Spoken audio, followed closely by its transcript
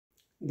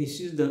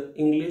This is the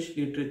English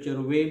Literature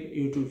Web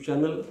YouTube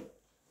channel.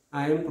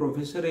 I am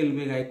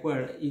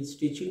Prof.L.B.Gayakawad is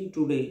teaching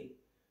today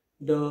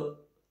the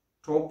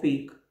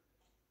topic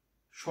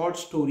short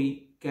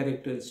story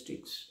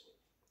characteristics.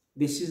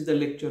 This is the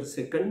lecture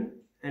 2nd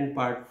and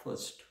part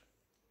 1st.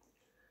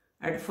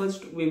 At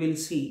first we will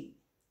see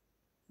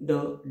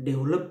the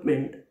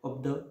development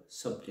of the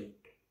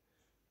subject.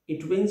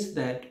 It means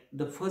that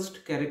the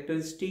first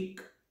characteristic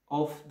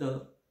of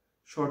the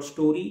short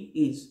story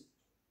is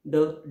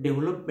the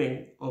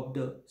development of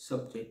the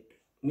subject.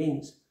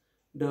 Means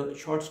the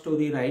short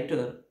story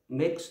writer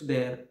makes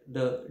the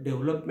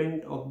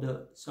development of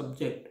the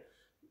subject.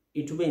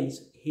 It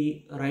means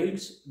he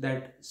writes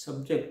that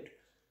subject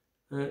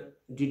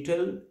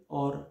detailed,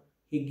 or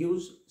he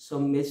gives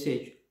some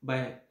message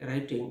by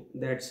writing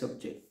that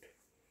subject.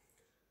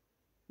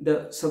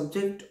 The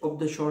subject of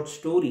the short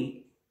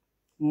story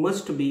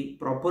must be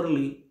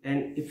properly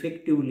and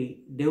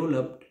effectively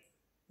developed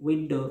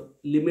with the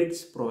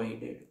limits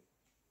provided.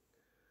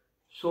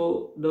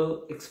 So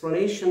the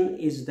explanation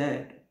is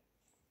that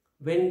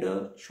when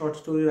the short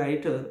story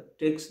writer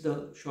takes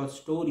the short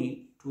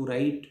story to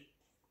write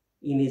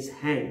in his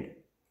hand,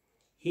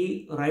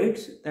 he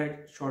writes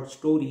that short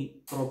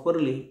story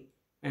properly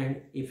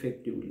and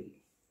effectively,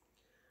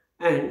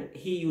 and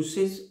he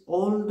uses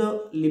all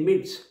the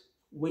limits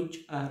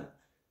which are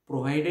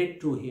provided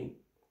to him.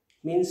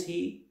 Means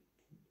he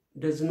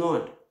does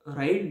not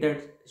write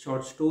that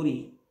short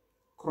story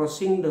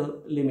crossing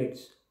the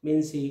limits.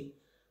 Means he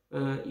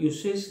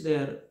uses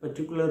there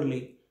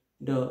particularly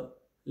the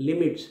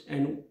limits,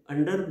 and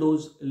under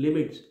those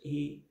limits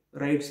he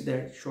writes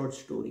that short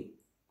story.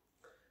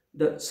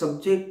 The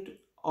subject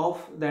of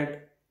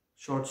that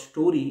short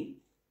story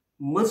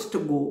must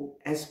go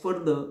as per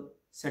the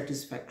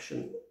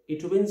satisfaction.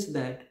 It means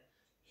that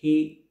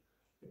he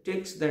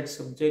takes that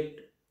subject,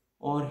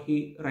 or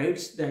he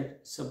writes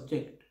that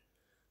subject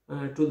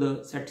to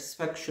the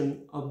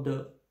satisfaction of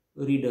the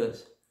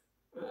readers.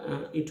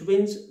 It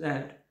means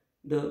that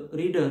the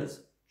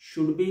readers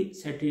should be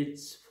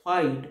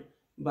satisfied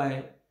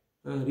by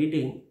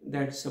reading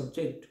that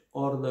subject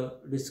or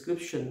the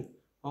description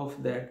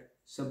of that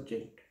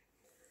subject.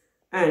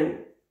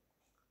 And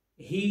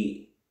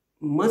he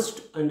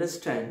must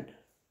understand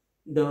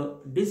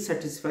the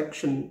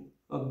dissatisfaction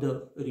of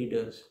the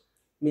readers.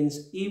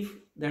 Means if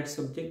that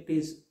subject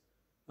is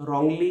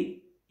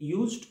wrongly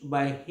used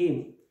by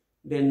him,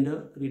 then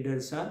the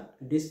readers are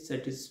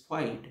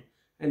dissatisfied,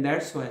 and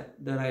that's why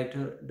the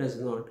writer does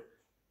not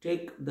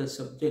take the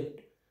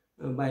subject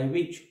by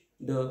which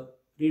the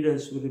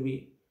readers will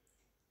be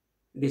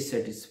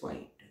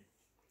dissatisfied.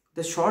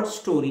 The short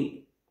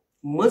story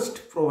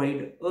must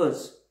provide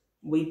us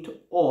with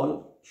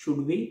all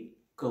should be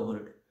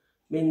covered.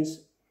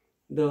 Means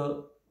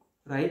the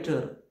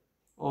writer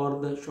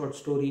or the short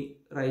story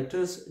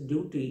writer's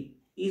duty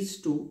is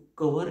to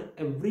cover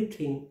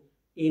everything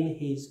in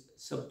his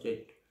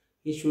subject.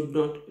 He should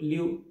not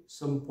leave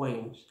some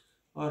points,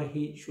 or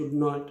he should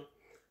not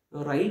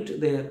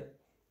write there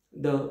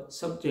the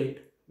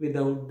subject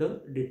without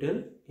the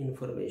detailed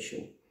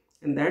information.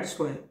 And that's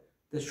why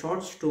the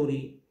short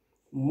story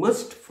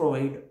must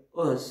provide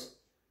us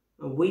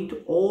with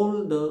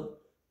all the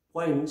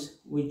points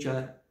which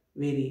are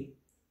very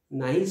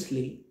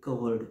nicely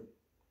covered.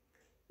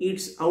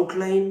 Its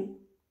outline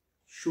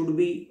should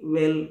be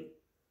well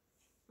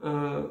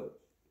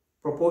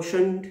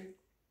proportioned,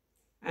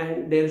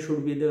 and there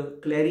should be the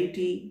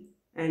clarity,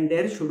 and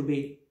there should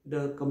be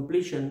the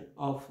completion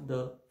of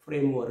the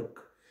framework.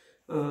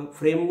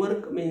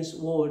 Framework means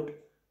what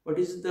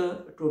is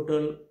the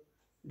total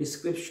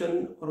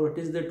description, or what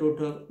is the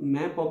total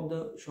map of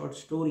the short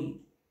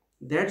story.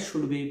 That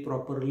should be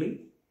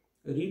properly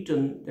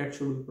written, that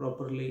should be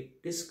properly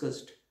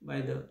discussed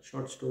by the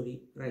short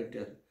story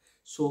writer.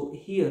 So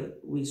here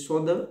we saw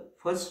the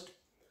first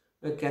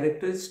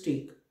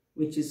characteristic,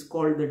 which is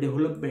called the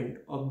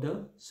development of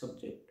the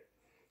subject.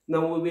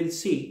 Now we will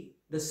see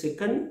the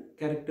second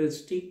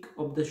characteristic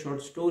of the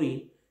short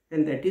story,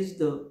 and that is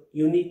the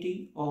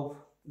unity of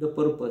the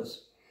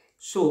purpose.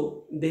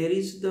 So there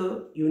is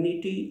the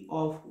unity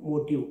of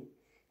motive.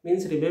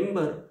 Means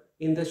remember,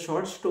 in the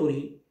short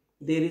story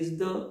there is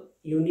the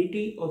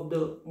unity of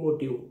the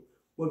motive.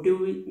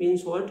 Motive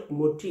means what?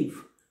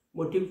 Motive.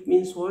 Motive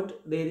means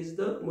what? There is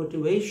the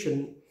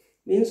motivation.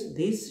 Means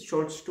this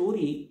short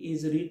story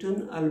is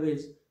written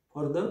always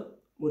for the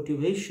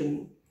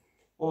motivation,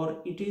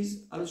 or it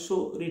is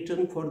also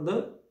written for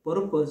the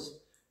purpose,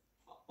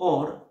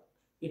 or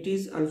it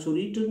is also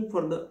written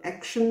for the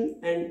action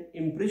and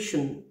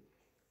impression,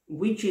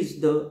 which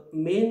is the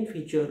main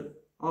feature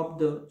of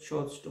the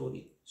short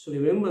story. So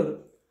remember,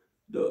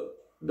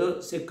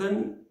 the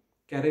second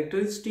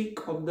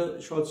characteristic of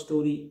the short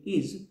story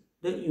is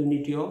the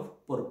unity of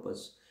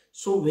purpose.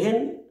 So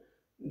when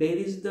there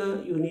is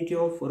the unity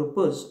of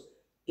purpose,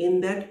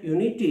 in that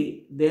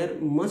unity there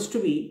must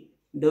be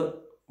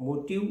the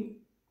motive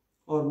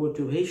or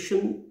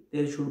motivation,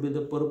 there should be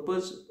the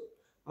purpose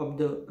of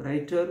the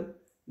writer,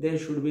 there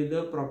should be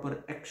the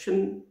proper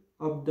action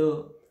of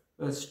the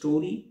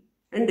story,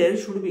 and there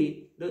should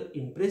be the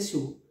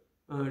impressive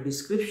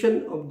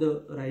description of the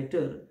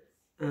writer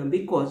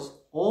because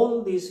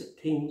all these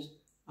things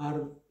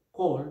are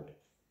called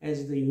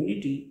as the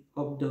unity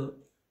of the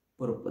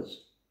purpose.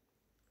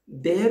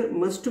 There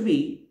must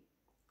be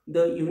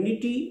the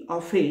unity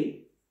of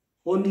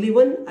only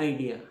one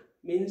idea,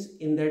 means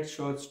in that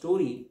short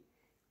story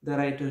the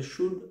writer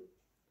should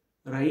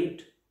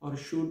write or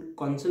should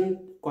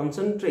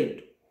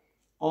concentrate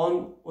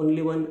on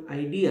only one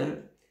idea,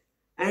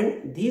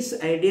 and this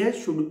idea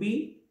should be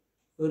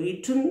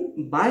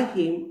written by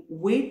him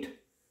with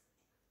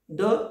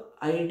the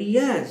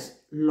idea's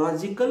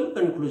logical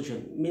conclusion,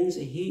 means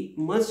he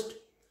must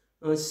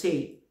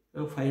say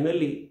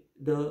finally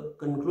the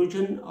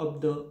conclusion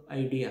of the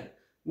idea,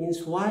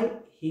 means why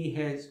he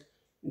has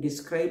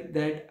described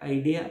that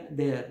idea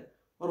there,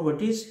 or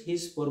what is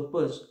his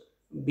purpose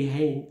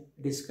behind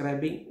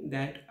describing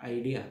that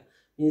idea,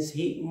 means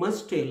he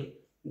must tell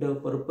the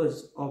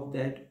purpose of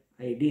that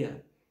idea.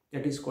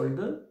 That is called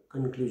the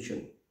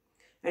conclusion,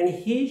 and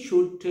he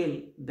should tell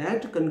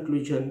that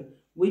conclusion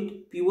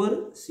with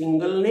pure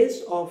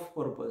singleness of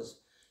purpose.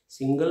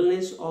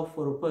 Singleness of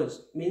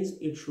purpose means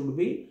it should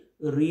be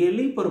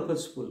really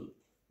purposeful,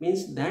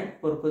 means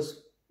that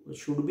purpose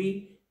should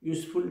be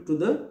useful to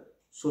the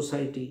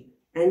society,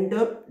 and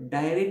the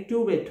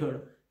directive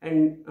method,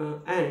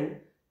 and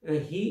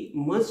he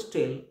must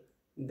tell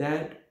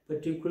that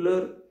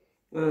particular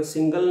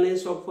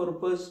singleness of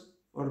purpose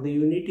or the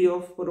unity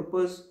of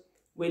purpose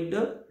with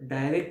the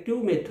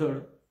directive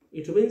method.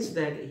 It means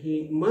that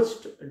he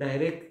must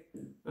direct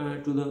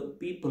to the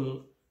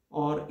people,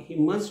 or he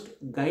must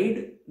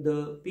guide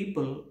the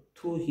people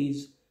through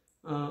his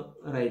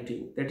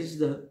writing. That is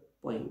the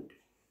point.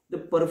 The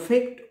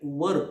perfect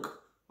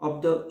work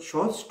of the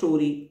short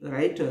story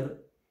writer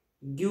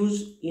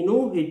gives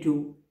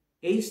innovative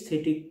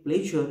aesthetic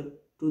pleasure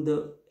to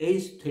the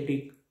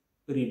aesthetic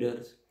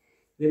readers.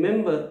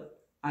 Remember,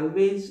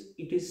 always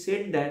it is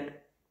said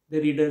that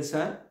the readers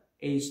are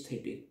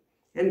aesthetic,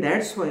 and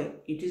that's why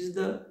it is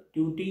the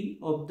duty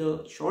of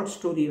the short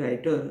story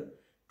writer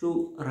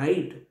to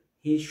write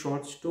his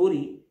short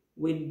story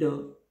with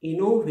the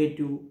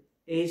innovative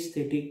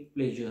aesthetic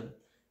pleasure.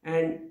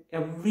 And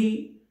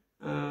every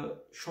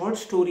short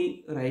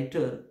story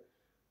writer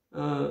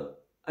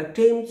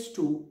attempts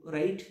to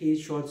write his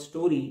short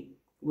story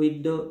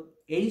with the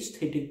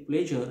aesthetic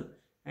pleasure,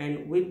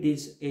 and with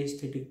this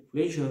aesthetic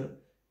pleasure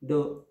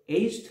the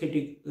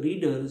aesthetic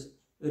readers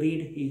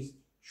read his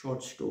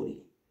short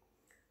story.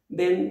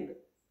 Then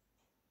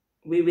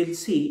we will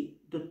see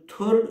the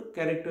third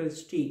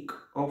characteristic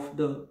of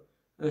the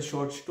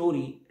short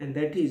story, and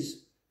that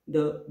is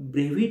the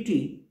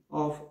brevity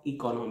of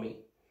economy.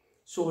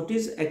 So what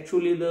is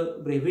actually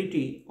the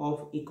brevity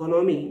of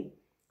economy?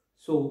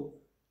 So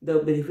the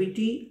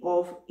brevity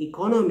of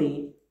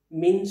economy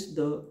means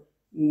the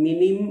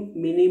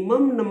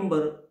minimum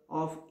number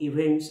of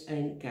events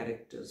and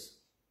characters.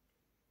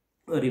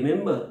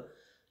 Remember,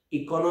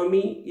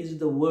 economy is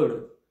the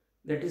word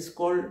that is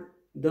called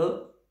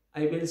the,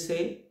 I will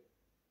say,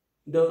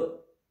 the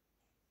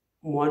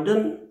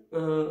modern,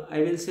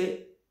 I will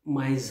say,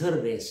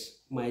 miserness.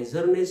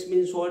 Miserness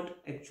means what?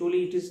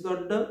 Actually, it is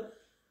not the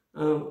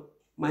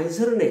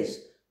miserness,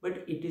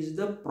 but it is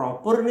the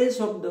properness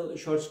of the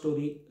short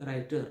story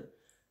writer.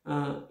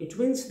 It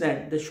means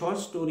that the short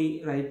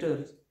story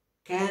writers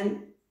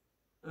can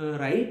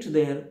write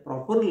there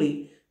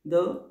properly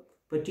the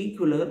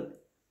particular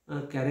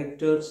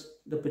characters,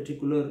 the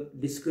particular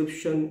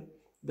description,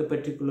 the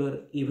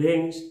particular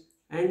events,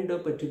 and the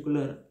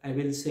particular, I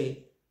will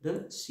say,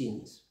 the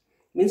scenes.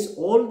 Means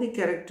all the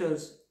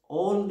characters,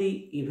 all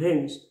the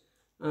events,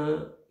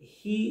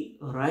 he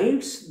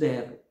writes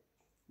there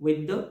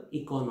with the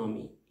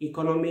economy.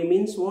 Economy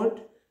means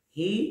what?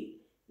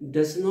 He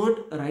does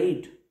not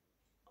write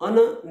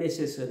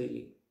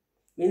unnecessarily.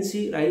 Means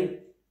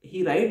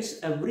he writes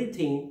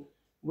everything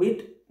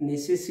with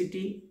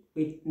necessity,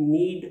 with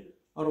need,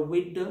 or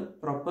with the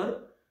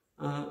proper,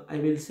 I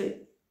will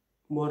say,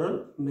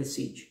 moral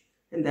message.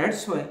 And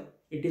that's why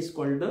it is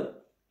called the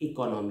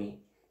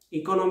economy.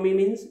 Economy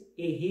means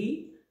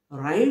he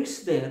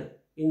writes there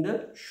in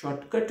the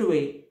shortcut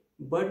way,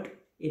 but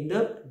in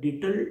the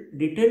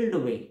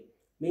detailed way.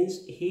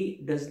 Means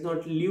he does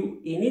not leave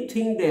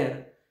anything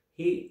there.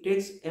 He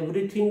takes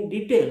everything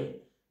detailed,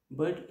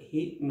 but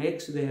he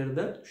makes there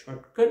the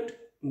shortcut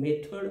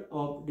method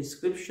of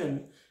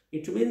description.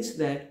 It means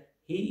that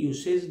he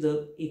uses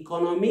the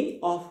economy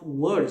of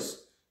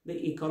words,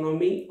 the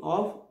economy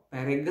of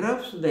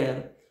paragraphs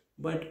there,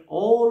 but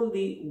all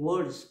the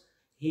words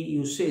he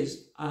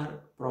uses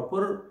are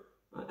proper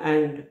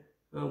and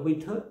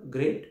with a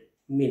great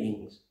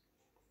meanings.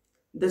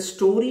 The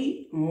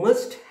story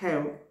must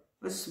have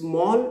a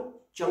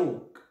small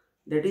chunk,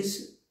 that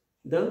is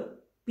the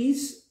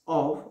piece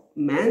of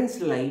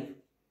man's life,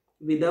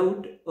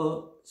 without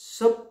a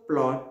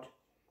subplot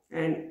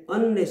and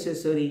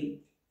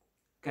unnecessary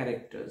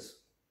characters.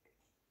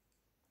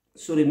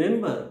 So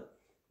remember,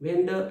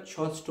 when the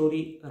short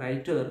story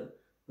writer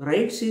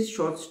writes his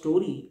short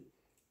story,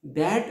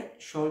 that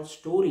short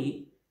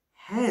story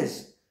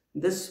has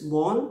the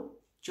small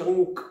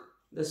chunk.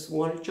 The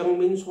small chunk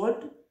means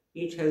what?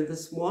 It has the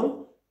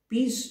small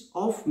piece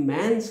of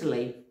man's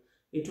life.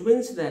 It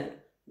means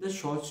that the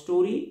short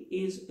story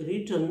is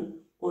written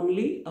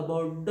only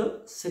about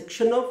the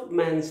section of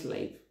man's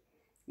life.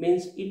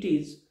 Means it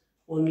is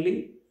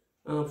only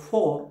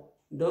for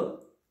the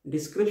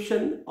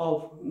description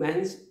of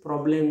man's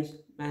problems,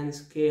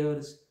 man's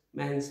cares,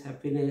 man's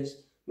happiness.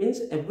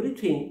 Means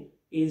everything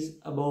is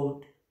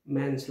about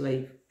man's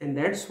life, and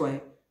that's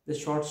why the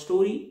short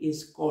story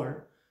is called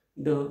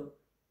the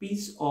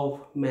piece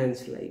of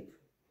man's life.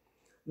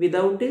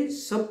 Without a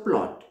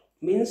subplot,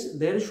 means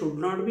there should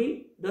not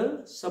be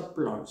the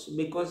subplots,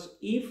 because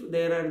if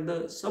there are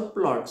the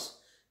subplots,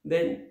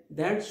 then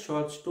that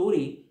short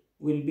story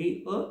will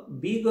be a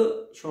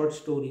bigger short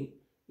story.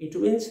 It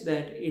means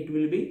that it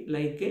will be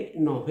like a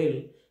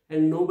novel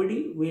and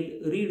nobody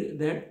will read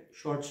that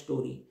short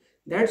story.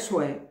 That's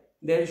why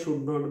there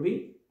should not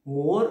be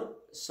more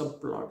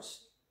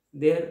subplots.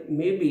 There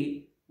may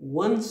be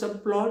one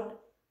subplot,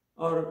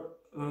 or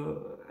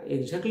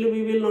exactly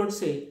we will not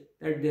say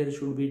that there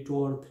should be 2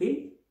 or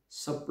 3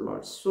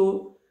 subplots.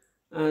 So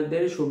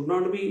there should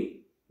not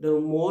be the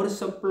more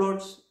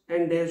subplots,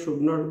 and there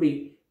should not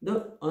be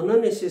the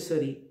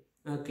unnecessary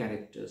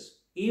characters.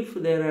 If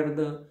there are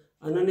the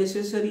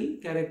unnecessary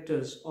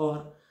characters,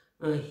 or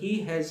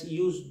he has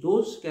used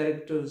those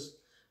characters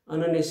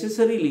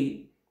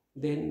unnecessarily,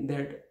 then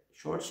that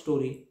short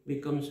story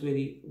becomes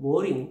very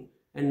boring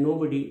and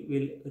nobody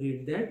will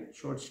read that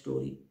short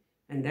story.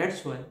 And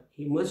that's why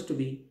he must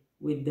be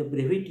with the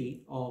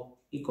brevity of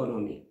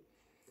economy.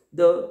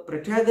 The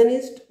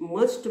protagonist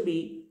must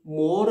be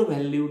more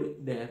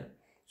valued there.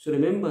 So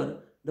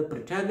remember, the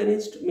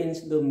protagonist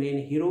means the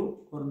main hero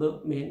or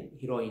the main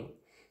heroine,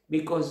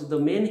 because the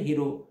main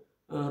hero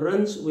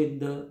runs with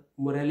the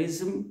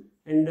moralism,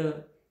 and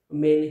the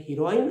main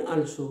heroine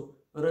also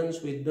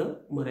runs with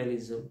the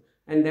moralism.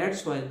 And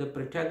that's why the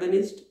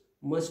protagonist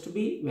must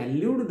be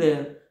valued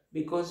there,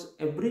 because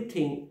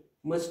everything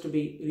must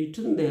be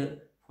written there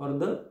for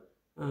the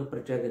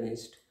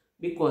protagonist,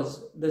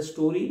 because the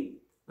story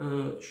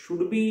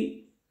should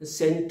be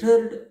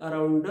centered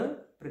around the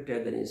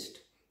protagonist.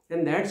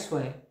 And that's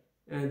why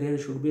there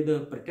should be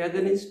the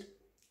protagonist.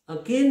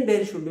 Again,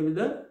 there should be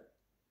the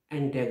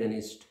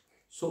antagonist.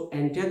 So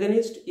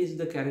antagonist is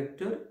the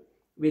character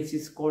which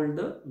is called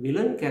the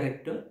villain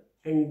character,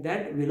 and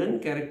that villain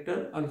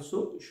character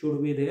also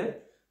should be there,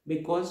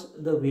 because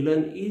the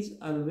villain is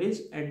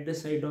always at the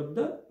side of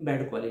the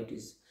bad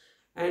qualities.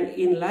 And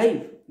in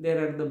life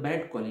there are the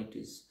bad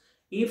qualities.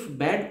 If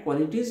bad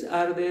qualities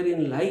are there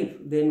in life,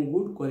 then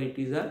good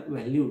qualities are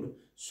valued.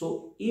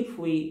 So if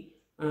we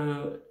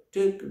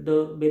take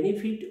the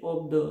benefit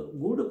of the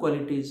good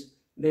qualities,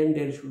 then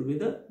there should be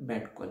the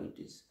bad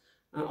qualities.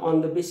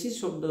 On the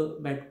basis of the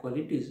bad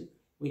qualities,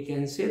 we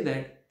can say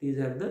that these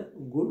are the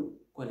good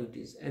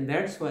qualities. And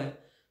that's why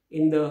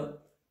in the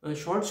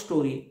short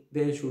story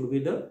there should be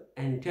the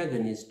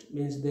antagonist,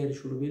 means there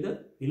should be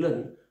the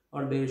villain,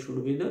 or there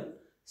should be the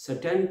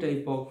certain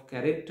type of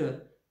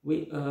character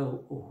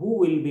who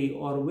will be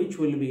or which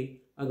will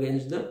be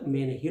against the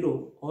main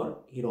hero or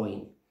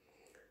heroine.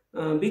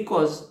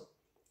 Because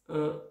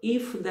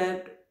if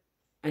that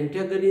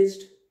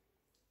antagonist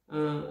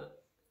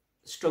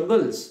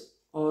struggles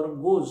or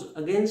goes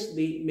against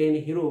the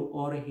main hero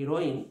or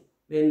heroine,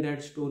 then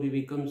that story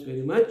becomes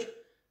very much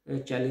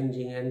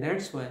challenging, and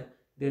that's why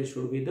there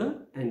should be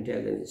the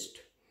antagonist.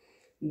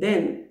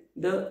 Then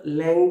the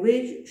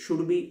language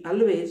should be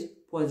always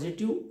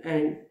positive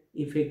and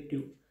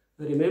effective.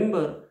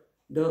 Remember,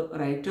 the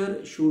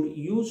writer should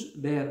use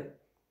there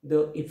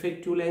the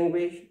effective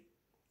language,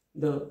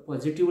 the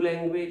positive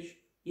language.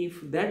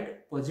 If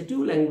that positive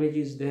language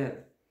is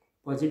there,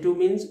 positive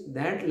means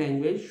that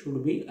language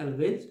should be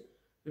always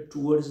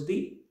towards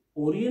the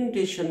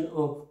orientation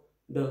of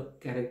the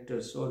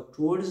characters, or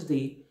towards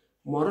the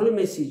moral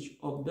message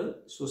of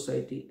the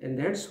society. And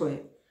that's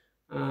why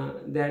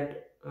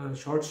that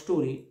short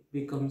story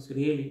becomes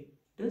really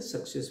the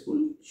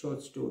successful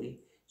short story.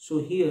 So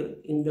here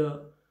in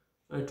the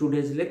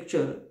today's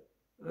lecture,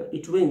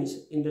 it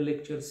means in the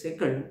lecture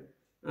 2nd,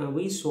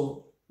 we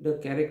saw the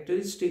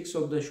characteristics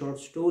of the short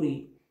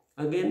story.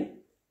 Again,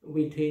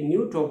 with a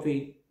new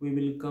topic, we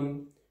will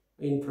come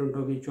in front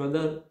of each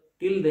other.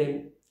 Till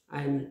then,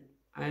 I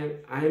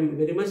am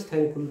very much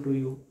thankful to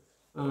you.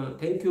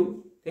 Thank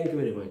you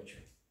very much.